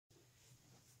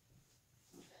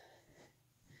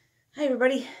Hi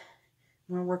everybody,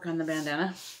 more work on the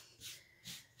bandana.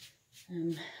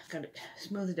 Got it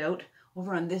smoothed out.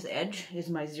 Over on this edge is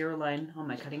my zero line on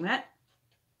my cutting mat.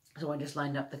 So I just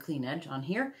lined up the clean edge on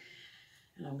here.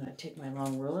 And I'm going to take my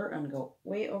long ruler and go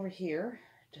way over here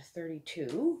to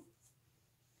 32.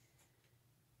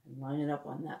 And line it up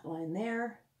on that line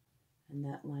there. And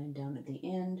that line down at the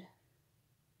end.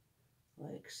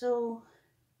 Like so.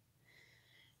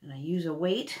 And I use a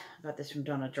weight. I got this from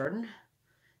Donna Jordan.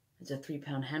 It's a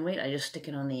 3-pound hand weight. I just stick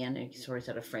it on the end. Sorry, it's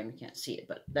out of frame. You can't see it,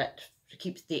 but that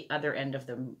keeps the other end of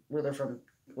the ruler from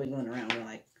wiggling around when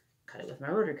I cut it with my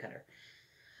rotary cutter.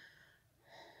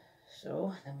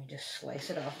 So then we just slice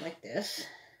it off like this.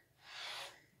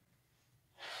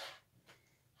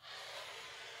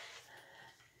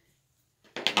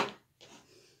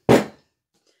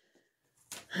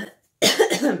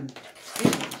 Excuse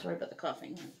me, sorry about the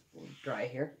coughing. A little dry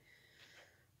here.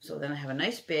 So then I have a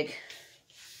nice big,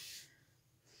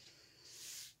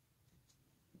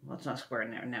 well, it's not square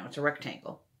now, it's a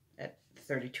rectangle at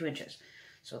 32 inches.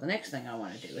 So the next thing I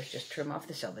want to do is just trim off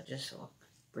the selvages. So I'll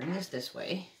bring this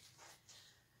way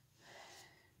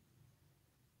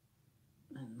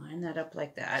and line that up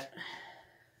like that.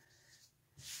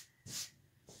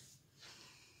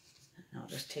 And I'll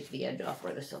just take the edge off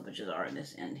where the selvages are in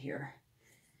this end here.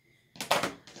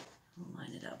 I'll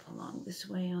line it up along this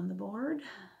way on the board.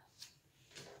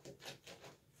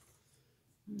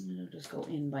 And it'll just go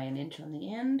in by 1 inch on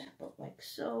the end, but like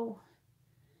so.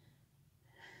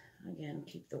 Again,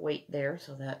 keep the weight there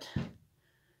so that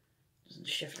doesn't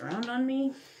shift around on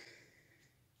me.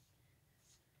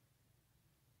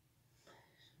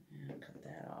 And cut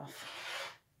that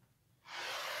off.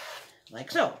 Like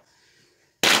so.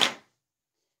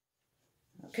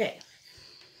 Okay.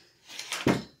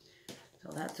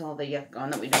 So that's all the yuck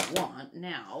gone that we don't want.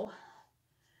 Now,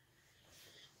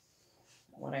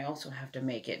 what I also have to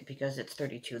make it, because it's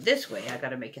 32 this way, I got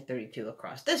to make it 32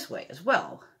 across this way as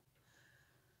well.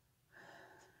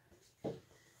 It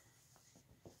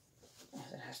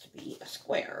has to be a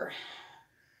square.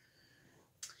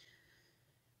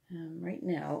 Right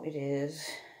now it is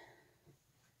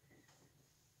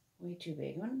way too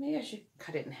big. Well, maybe I should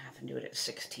cut it in half and do it at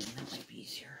 16. That might be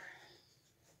easier.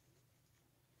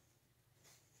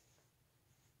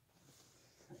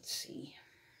 Let's see.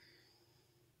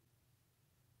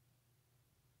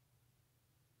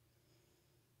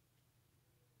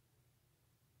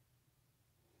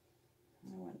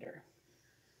 I wonder.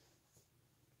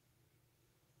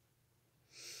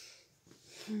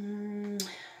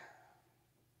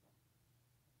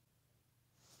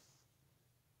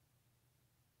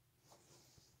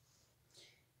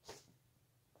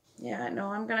 Yeah, no,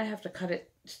 I'm going to have to cut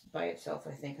it by itself,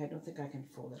 I think. I don't think I can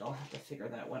fold it. I'll have to figure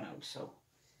that one out, so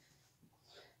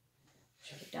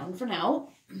shut it down for now.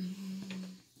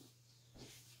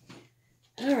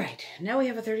 All right, now we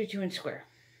have a 32-inch square.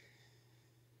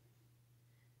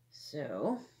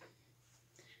 So,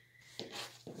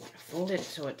 I'm going to fold it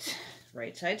so it's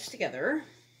right sides together.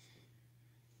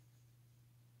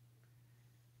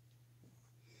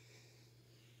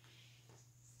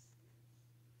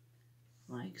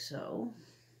 Like so.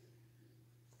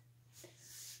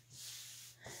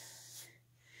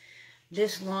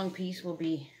 This long piece will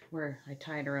be where I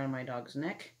tie it around my dog's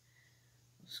neck.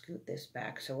 I'll scoot this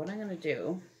back. So what I'm going to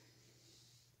do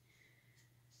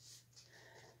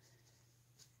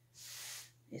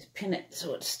is pin it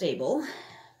so it's stable.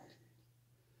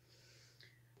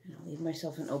 And I'll leave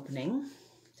myself an opening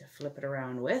to flip it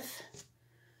around with.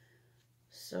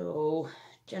 So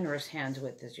generous hands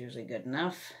width is usually good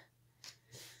enough.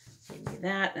 Give me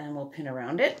that, and we'll pin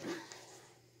around it.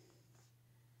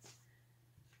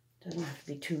 Doesn't have to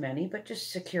be too many, but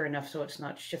just secure enough so it's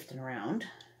not shifting around.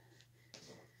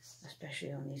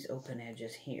 Especially on these open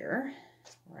edges here,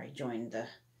 where I joined the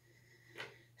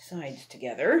sides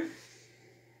together.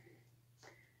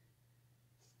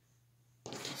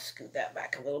 I'll scoot that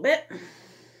back a little bit.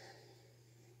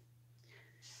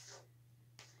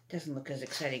 Doesn't look as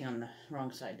exciting on the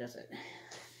wrong side, does it?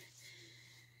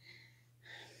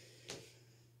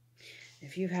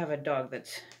 If you have a dog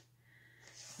that's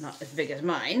not as big as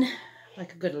mine,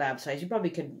 like a good lab size, you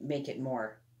probably could make it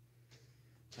more,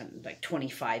 like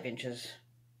 25 inches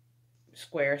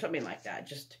square, something like that.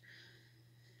 Just,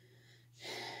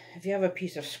 if you have a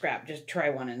piece of scrap, just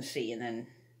try one and see, and then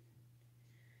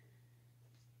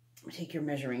take your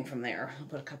measuring from there. I'll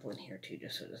put a couple in here too,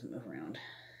 just so it doesn't move around.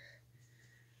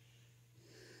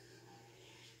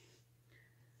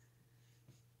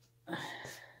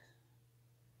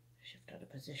 Out of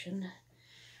position.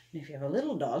 And if you have a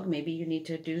little dog, maybe you need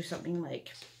to do something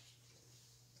like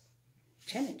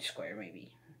 10-inch square,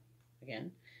 maybe.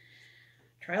 again.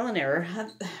 Trial and error.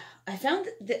 I found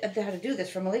how to do this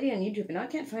from a lady on YouTube, and I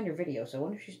can't find her video, so I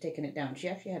wonder if she's taken it down. She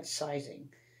actually had sizing.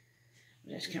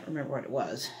 I just can't remember what it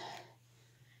was.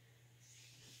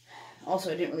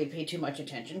 Also, I didn't really pay too much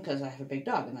attention because I have a big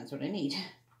dog, and that's what I need.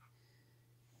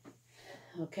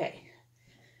 Okay.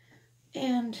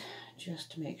 And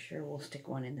just to make sure, we'll stick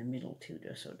one in the middle too,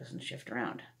 just so it doesn't shift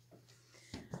around.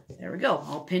 There we go,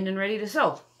 all pinned and ready to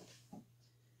sew.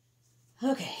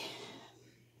 Okay.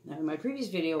 Now, in my previous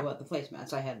video about the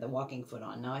placemats, I had the walking foot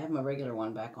on. Now I have my regular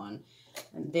one back on.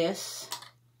 And this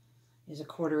is a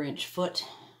 1/4 inch foot.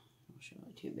 I'll show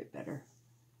it to you a bit better.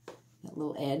 That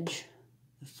little edge,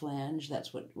 the flange,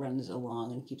 that's what runs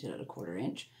along and keeps it at a 1/4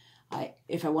 inch.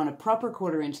 If I want a proper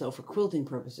 1/4 inch, though, for quilting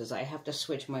purposes, I have to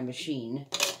switch my machine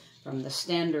from the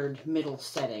standard middle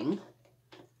setting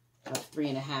of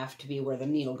 3.5 to be where the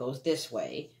needle goes this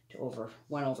way, to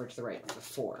one over to the right for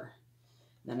 4.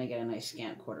 Then I get a nice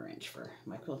scant 1/4 inch for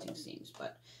my quilting seams.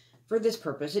 But for this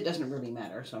purpose, it doesn't really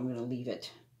matter, so I'm going to leave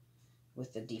it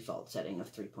with the default setting of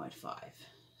 3.5.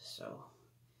 So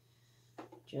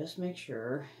just make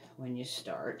sure when you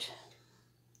start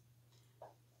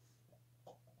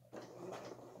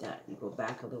that you go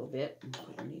back a little bit and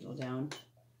put your needle down.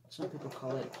 Some people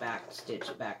call it back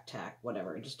stitch, back tack,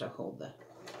 whatever, just to hold the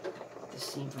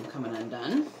seam from coming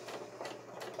undone.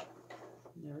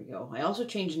 There we go. I also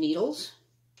changed needles.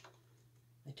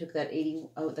 I took that 80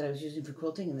 out that I was using for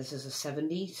quilting, and this is a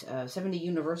 70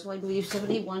 universal, I believe,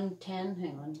 7110.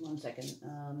 Hang on one second.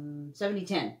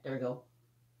 7010. There we go.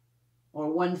 Or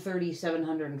 130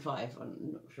 705.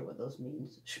 I'm not sure what those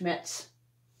means. Schmetz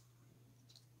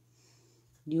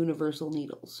universal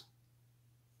needles.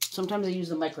 Sometimes I use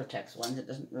the Microtex ones. It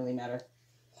doesn't really matter.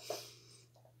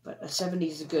 But a 70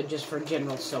 is good just for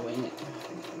general sewing. It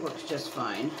works just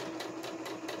fine.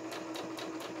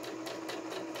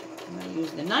 I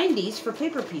use the 90s for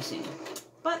paper piecing,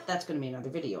 but that's going to be another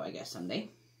video, I guess,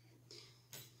 someday.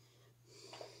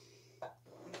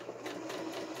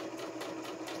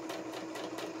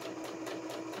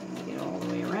 And get all the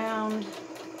way around,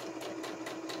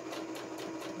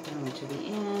 down to the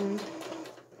end.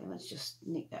 Okay, let's just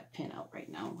nick that pin out right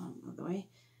now, out of the way.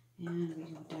 And we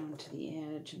go down to the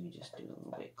edge. Let me just do a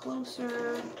little bit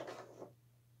closer.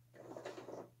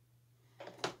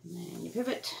 And then you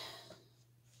pivot.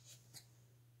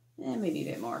 And maybe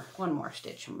a bit more. One more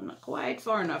stitch. I'm not quite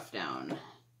far enough down.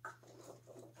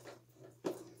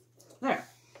 There.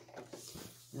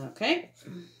 Okay.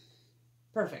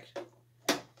 Perfect.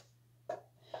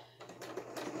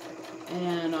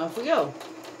 And off we go.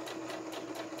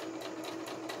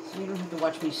 So you don't have to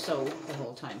watch me sew the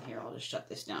whole time here. I'll just shut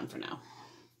this down for now.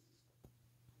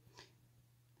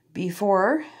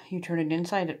 Before you turn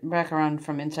it back around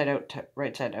from inside out to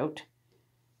right side out.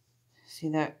 See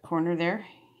that corner there?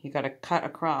 You got to cut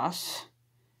across,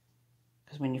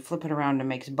 because when you flip it around, it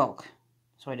makes bulk.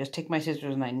 So I just take my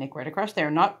scissors and I nick right across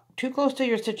there. Not too close to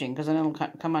your stitching, because then it'll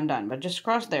come undone, but just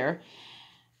across there.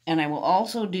 And I will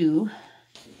also do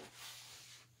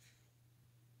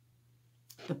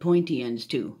the pointy ends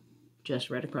too, just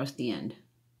right across the end,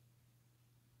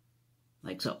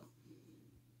 like so.